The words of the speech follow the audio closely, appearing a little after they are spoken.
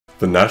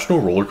The National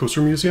Roller Coaster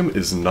Museum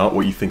is not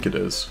what you think it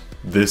is.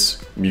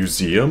 This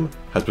museum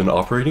has been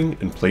operating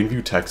in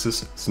Plainview,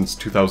 Texas since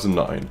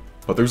 2009,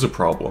 but there's a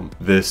problem.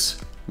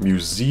 This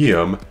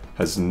museum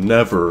has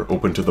never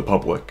opened to the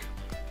public.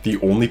 The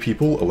only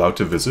people allowed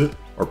to visit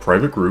are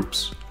private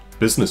groups,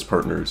 business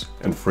partners,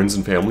 and friends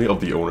and family of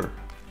the owner.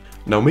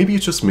 Now maybe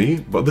it's just me,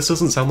 but this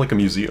doesn't sound like a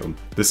museum.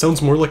 This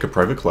sounds more like a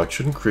private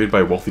collection created by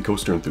a wealthy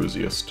coaster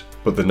enthusiast.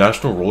 But the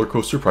National Roller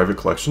Coaster private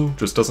collection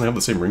just doesn't have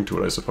the same ring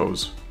to it, I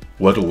suppose.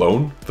 Let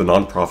alone the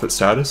non-profit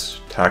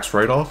status, tax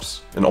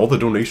write-offs, and all the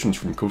donations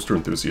from coaster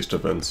enthusiast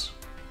events.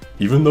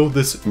 Even though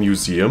this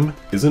museum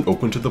isn't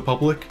open to the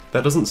public,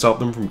 that doesn't stop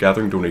them from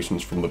gathering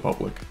donations from the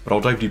public, but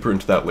I'll dive deeper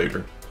into that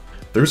later.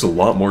 There's a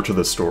lot more to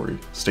this story,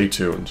 stay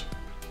tuned.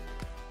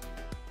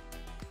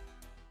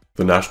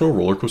 The National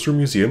Roller Coaster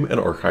Museum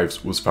and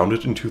Archives was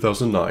founded in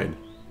 2009,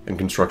 and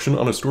construction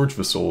on a storage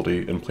facility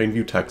in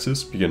Plainview,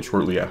 Texas began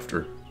shortly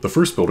after. The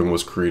first building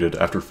was created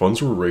after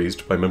funds were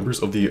raised by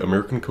members of the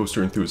American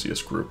Coaster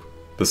Enthusiast Group.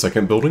 The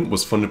second building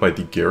was funded by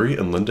the Gary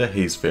and Linda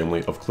Hayes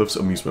family of Cliffs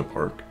Amusement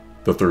Park.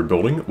 The third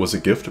building was a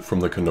gift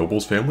from the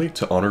Knoebels family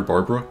to honor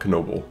Barbara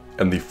Knoebel,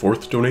 and the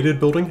fourth donated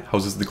building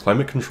houses the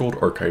climate-controlled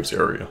archives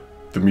area.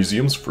 The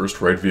museum's first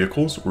ride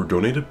vehicles were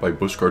donated by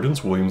Busch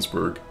Gardens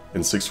Williamsburg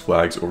and Six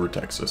Flags Over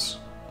Texas.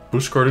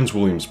 Busch Gardens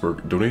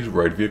Williamsburg donated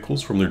ride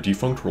vehicles from their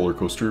defunct roller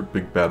coaster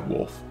Big Bad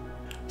Wolf.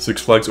 Six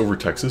Flags Over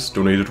Texas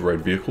donated ride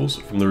vehicles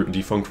from their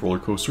defunct roller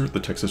coaster the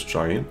Texas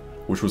Giant,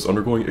 which was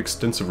undergoing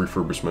extensive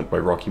refurbishment by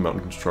Rocky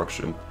Mountain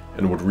Construction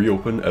and would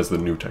reopen as the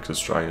new Texas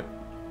Giant.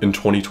 In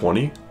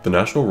 2020, the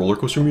National Roller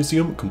Coaster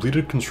Museum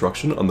completed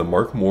construction on the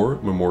Mark Moore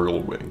Memorial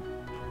Wing.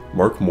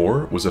 Mark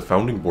Moore was a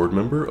founding board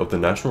member of the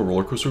National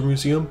Roller Coaster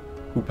Museum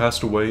who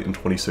passed away in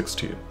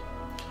 2016.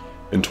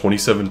 In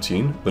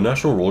 2017, the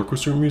National Roller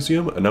Coaster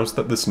Museum announced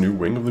that this new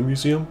wing of the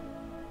museum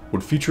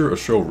would feature a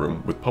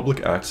showroom with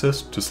public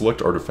access to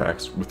select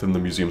artifacts within the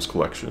museum's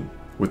collection.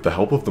 With the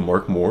help of the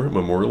Mark Moore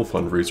Memorial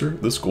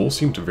fundraiser, this goal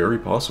seemed very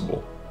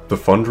possible. The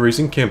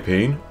fundraising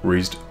campaign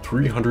raised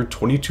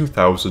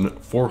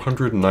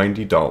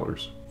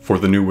 $322,490 for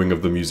the new wing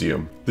of the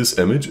museum. This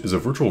image is a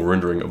virtual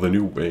rendering of the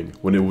new wing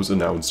when it was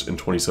announced in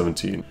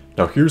 2017.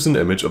 Now here's an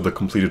image of the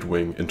completed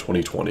wing in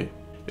 2020.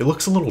 It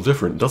looks a little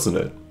different, doesn't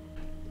it?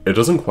 It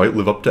doesn't quite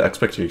live up to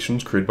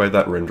expectations created by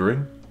that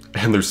rendering,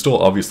 and there's still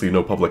obviously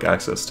no public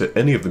access to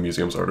any of the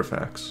museum's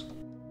artifacts.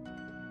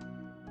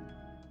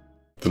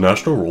 The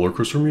National Roller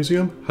Coaster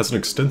Museum has an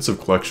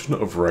extensive collection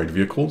of ride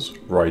vehicles,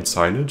 ride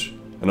signage,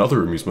 and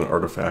other amusement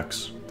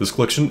artifacts. This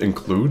collection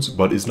includes,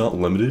 but is not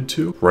limited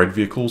to, ride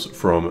vehicles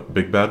from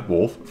Big Bad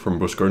Wolf from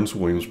Busch Gardens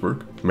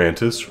Williamsburg,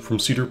 Mantis from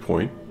Cedar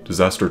Point,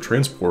 Disaster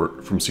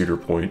Transport from Cedar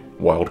Point,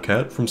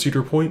 Wildcat from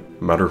Cedar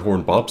Point,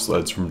 Matterhorn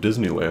bobsleds from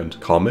Disneyland,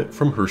 Comet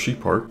from Hershey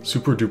Park,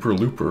 Super Duper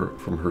Looper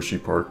from Hershey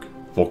Park,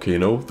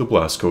 Volcano the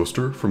Blast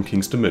Coaster from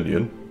King's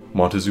Dominion,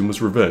 Montezuma's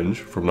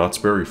Revenge from Knott's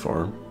Berry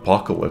Farm,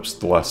 Apocalypse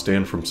the Last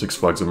Stand from Six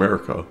Flags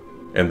America,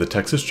 and the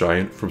Texas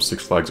Giant from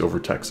Six Flags Over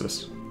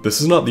Texas. This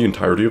is not the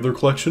entirety of their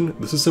collection,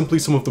 this is simply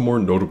some of the more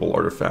notable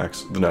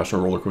artifacts the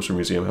National Roller Coaster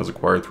Museum has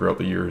acquired throughout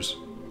the years.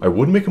 I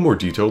would make a more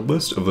detailed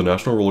list of the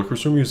National Roller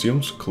Coaster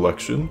Museum's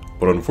collection,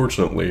 but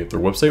unfortunately,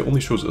 their website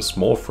only shows a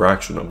small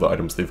fraction of the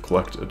items they've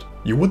collected.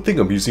 You would think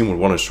a museum would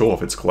want to show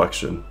off its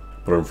collection,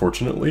 but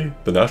unfortunately,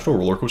 the National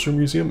Roller Coaster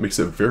Museum makes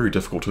it very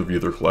difficult to view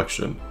their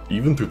collection,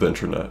 even through the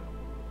internet.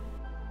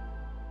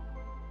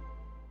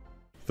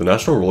 The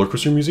National Roller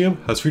Coaster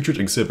Museum has featured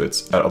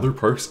exhibits at other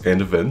parks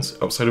and events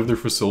outside of their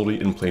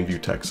facility in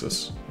Plainview,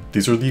 Texas.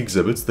 These are the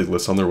exhibits they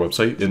list on their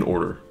website in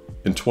order.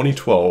 In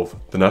 2012,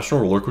 the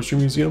National Roller Coaster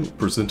Museum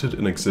presented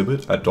an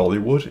exhibit at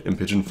Dollywood in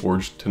Pigeon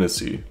Forge,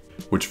 Tennessee,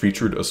 which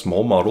featured a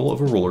small model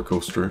of a roller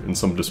coaster and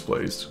some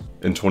displays.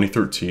 In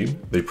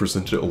 2013, they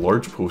presented a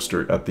large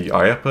poster at the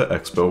IAAPA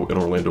Expo in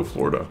Orlando,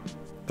 Florida,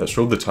 that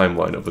showed the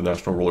timeline of the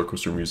National Roller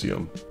Coaster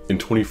Museum. In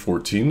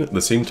 2014,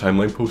 the same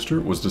timeline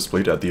poster was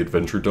displayed at the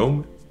Adventure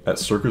Dome at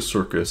Circus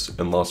Circus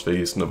in Las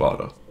Vegas,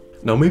 Nevada.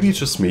 Now maybe it's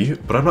just me,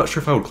 but I'm not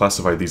sure if I would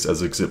classify these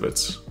as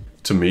exhibits.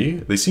 To me,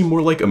 they seem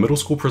more like a middle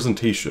school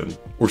presentation,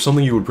 or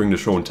something you would bring to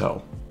show and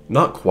tell.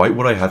 Not quite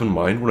what I have in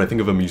mind when I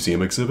think of a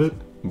museum exhibit,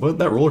 but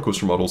that roller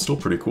coaster model is still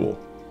pretty cool.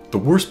 The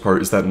worst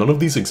part is that none of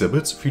these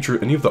exhibits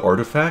feature any of the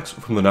artifacts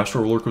from the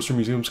National Roller Coaster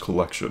Museum's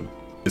collection.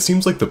 It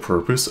seems like the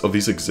purpose of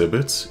these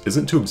exhibits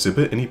isn't to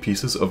exhibit any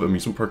pieces of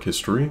amusement park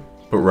history,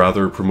 but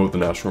rather promote the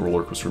National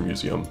Roller Coaster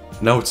Museum.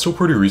 Now, it's still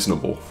pretty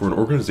reasonable for an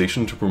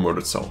organization to promote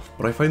itself,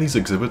 but I find these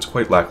exhibits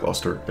quite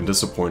lackluster and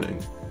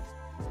disappointing.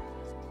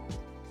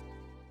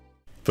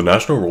 The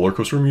National Roller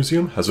Coaster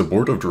Museum has a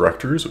board of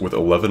directors with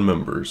 11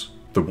 members.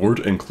 The board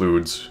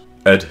includes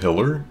Ed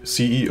Hiller,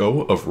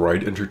 CEO of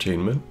Ride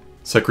Entertainment,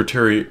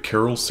 Secretary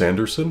Carol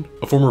Sanderson,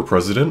 a former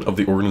president of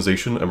the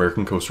organization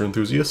American Coaster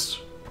Enthusiasts,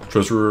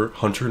 Treasurer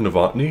Hunter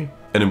Novotny,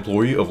 an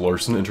employee of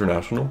Larson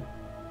International,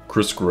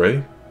 Chris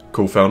Gray,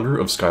 co-founder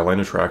of Skyline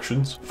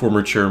Attractions,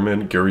 former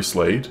chairman Gary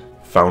Slade,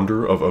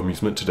 founder of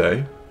Amusement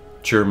Today,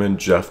 Chairman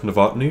Jeff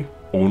Novotny,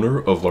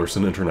 owner of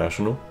Larson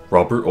International,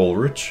 Robert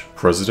Ulrich,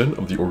 President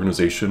of the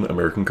organization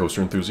American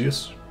Coaster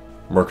Enthusiasts,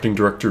 Marketing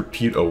Director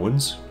Pete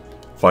Owens,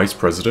 Vice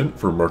President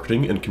for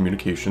Marketing and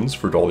Communications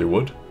for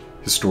Dollywood,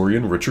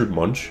 Historian Richard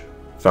Munch,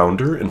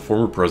 Founder and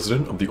former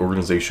President of the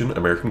organization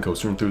American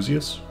Coaster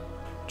Enthusiasts,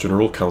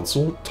 General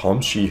Counsel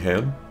Tom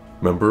Sheehan,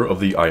 member of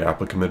the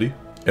IAPA Committee,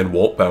 and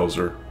Walt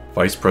Bowser,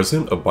 Vice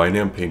President of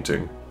Bynam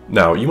Painting.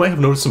 Now, you might have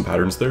noticed some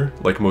patterns there,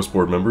 like most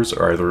board members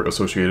are either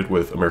associated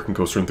with American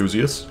Coaster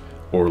Enthusiasts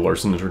or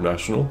Larson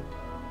International,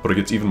 but it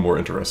gets even more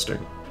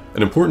interesting.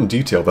 An important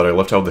detail that I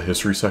left out of the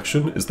history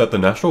section is that the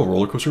National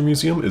Roller Coaster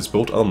Museum is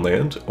built on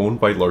land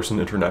owned by Larson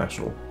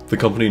International, the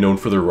company known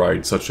for their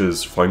rides such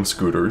as Flying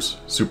Scooters,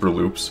 Super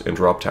Loops, and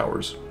Drop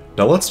Towers.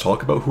 Now let's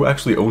talk about who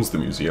actually owns the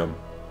museum.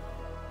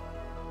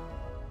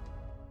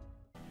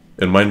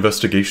 In my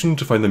investigation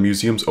to find the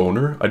museum's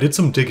owner, I did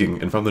some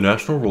digging and found the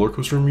National Roller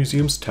Coaster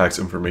Museum's tax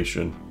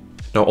information.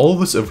 Now all of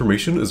this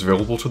information is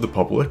available to the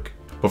public,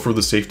 but for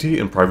the safety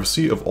and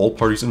privacy of all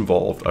parties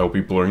involved, I will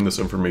be blurring this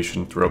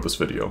information throughout this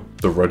video.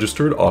 The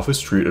registered office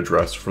street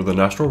address for the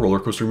National Roller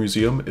Coaster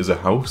Museum is a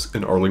house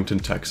in Arlington,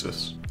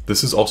 Texas.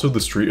 This is also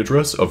the street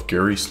address of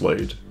Gary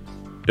Slade.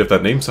 If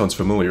that name sounds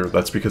familiar,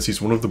 that's because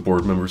he's one of the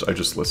board members I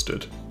just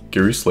listed.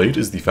 Gary Slade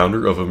is the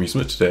founder of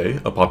Amusement Today,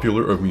 a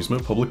popular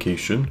amusement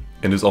publication,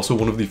 and is also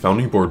one of the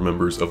founding board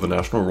members of the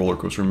National Roller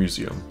Coaster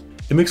Museum.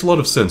 It makes a lot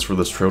of sense for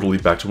this trail to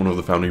lead back to one of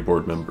the founding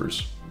board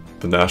members.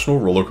 The National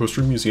Roller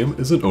Coaster Museum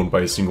isn't owned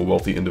by a single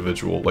wealthy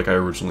individual like I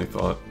originally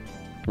thought.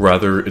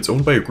 Rather, it's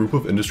owned by a group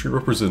of industry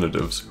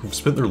representatives who've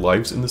spent their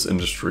lives in this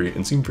industry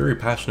and seem very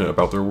passionate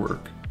about their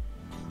work.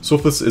 So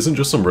if this isn't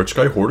just some rich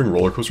guy hoarding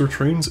roller coaster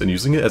trains and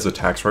using it as a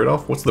tax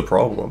write-off, what's the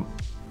problem?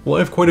 Well, I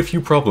have quite a few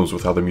problems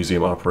with how the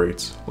museum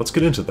operates. Let's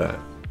get into that.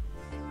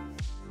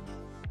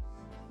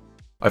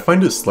 I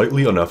find it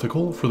slightly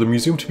unethical for the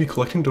museum to be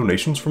collecting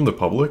donations from the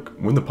public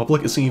when the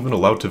public isn't even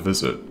allowed to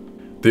visit.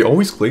 They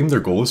always claim their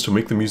goal is to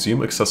make the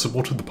museum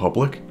accessible to the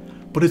public,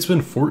 but it's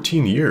been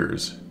 14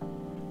 years.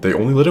 They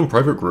only let in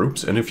private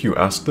groups, and if you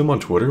ask them on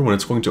Twitter when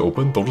it's going to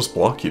open, they'll just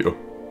block you.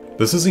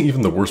 This isn't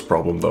even the worst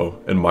problem though.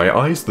 In my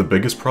eyes, the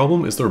biggest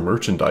problem is their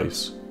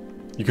merchandise.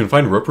 You can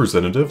find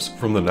representatives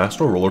from the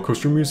National Roller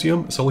Coaster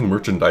Museum selling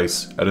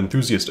merchandise at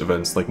enthusiast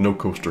events like No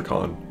Coaster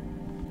Con.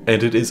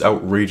 And it is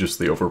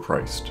outrageously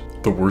overpriced.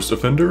 The worst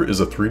offender is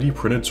a 3D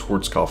printed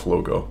Schwarzkopf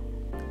logo.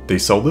 They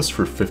sell this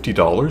for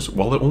 $50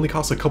 while it only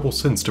costs a couple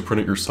cents to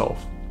print it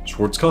yourself.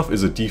 Schwarzkopf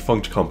is a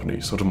defunct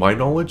company, so to my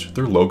knowledge,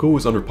 their logo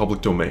is under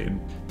public domain.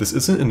 This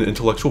isn't an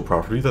intellectual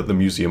property that the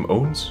museum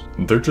owns,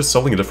 they're just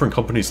selling a different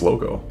company's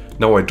logo.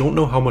 Now I don't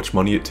know how much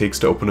money it takes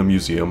to open a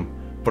museum,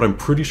 but I'm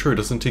pretty sure it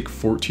doesn't take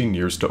 14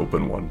 years to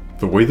open one.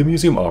 The way the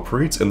museum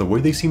operates and the way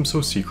they seem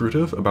so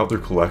secretive about their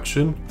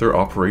collection, their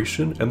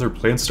operation, and their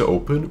plans to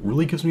open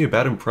really gives me a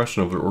bad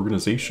impression of their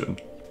organization.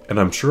 And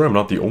I'm sure I'm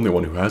not the only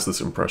one who has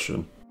this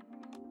impression.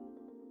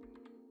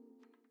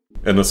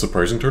 In a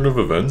surprising turn of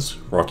events,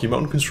 Rocky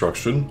Mountain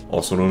Construction,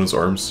 also known as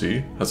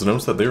RMC, has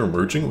announced that they are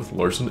merging with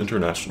Larson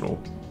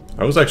International.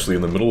 I was actually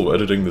in the middle of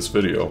editing this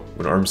video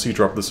when RMC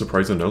dropped the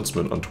surprise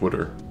announcement on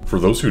Twitter. For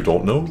those who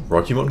don't know,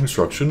 Rocky Mountain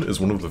Construction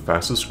is one of the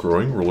fastest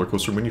growing roller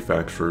coaster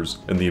manufacturers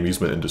in the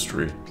amusement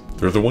industry.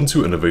 They're the ones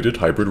who innovated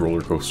hybrid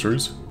roller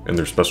coasters, and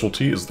their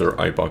specialty is their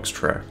iBox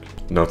track.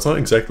 Now it's not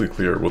exactly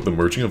clear what the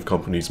merging of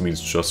companies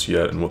means just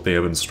yet and what they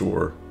have in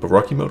store, but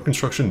Rocky Mountain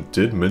Construction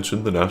did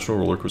mention the National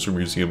Roller Coaster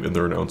Museum in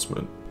their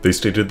announcement. They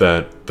stated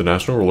that the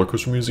National Roller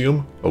Coaster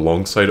Museum,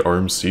 alongside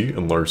RMC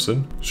and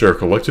Larson, share a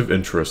collective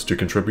interest to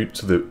contribute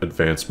to the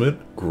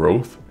advancement,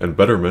 growth, and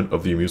betterment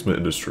of the amusement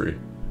industry.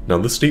 Now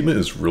this statement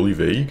is really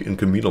vague and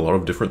can mean a lot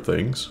of different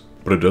things,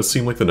 but it does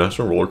seem like the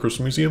National Roller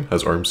Coaster Museum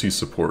has RMC's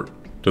support.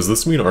 Does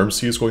this mean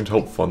RMC is going to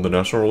help fund the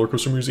National Roller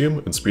Coaster Museum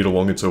and speed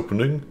along its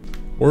opening?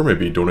 Or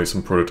maybe donate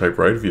some prototype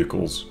ride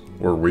vehicles,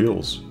 or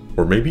wheels,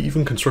 or maybe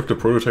even construct a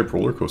prototype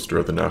roller coaster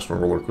at the National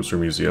Roller Coaster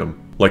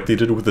Museum, like they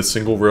did with the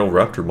single rail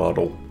Raptor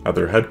model at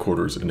their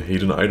headquarters in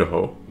Hayden,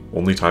 Idaho.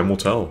 Only time will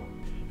tell.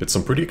 It's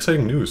some pretty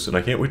exciting news, and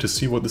I can't wait to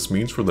see what this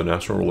means for the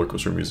National Roller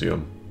Coaster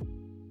Museum.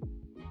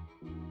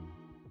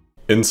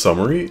 In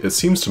summary, it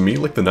seems to me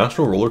like the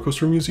National Roller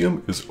Coaster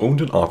Museum is owned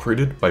and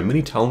operated by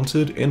many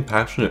talented and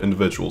passionate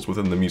individuals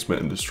within the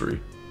amusement industry.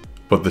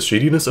 But the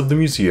shadiness of the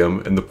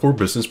museum and the poor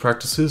business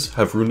practices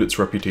have ruined its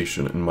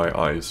reputation in my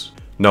eyes.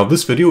 Now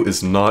this video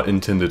is not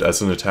intended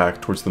as an attack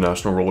towards the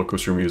National Roller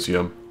Coaster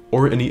Museum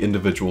or any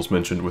individuals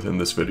mentioned within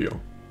this video.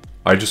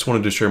 I just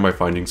wanted to share my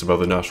findings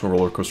about the National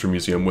Roller Coaster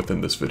Museum within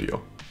this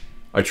video.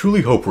 I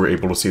truly hope we're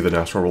able to see the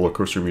National Roller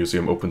Coaster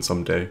Museum open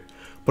someday,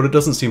 but it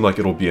doesn't seem like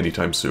it'll be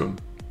anytime soon.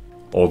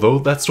 Although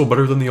that's still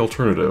better than the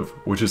alternative,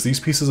 which is these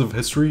pieces of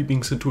history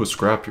being sent to a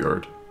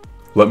scrapyard.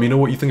 Let me know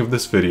what you think of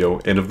this video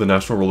and of the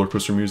National Roller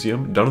Coaster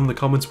Museum down in the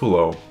comments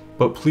below,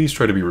 but please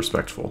try to be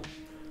respectful.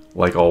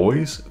 Like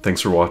always,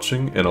 thanks for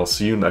watching, and I'll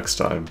see you next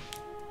time.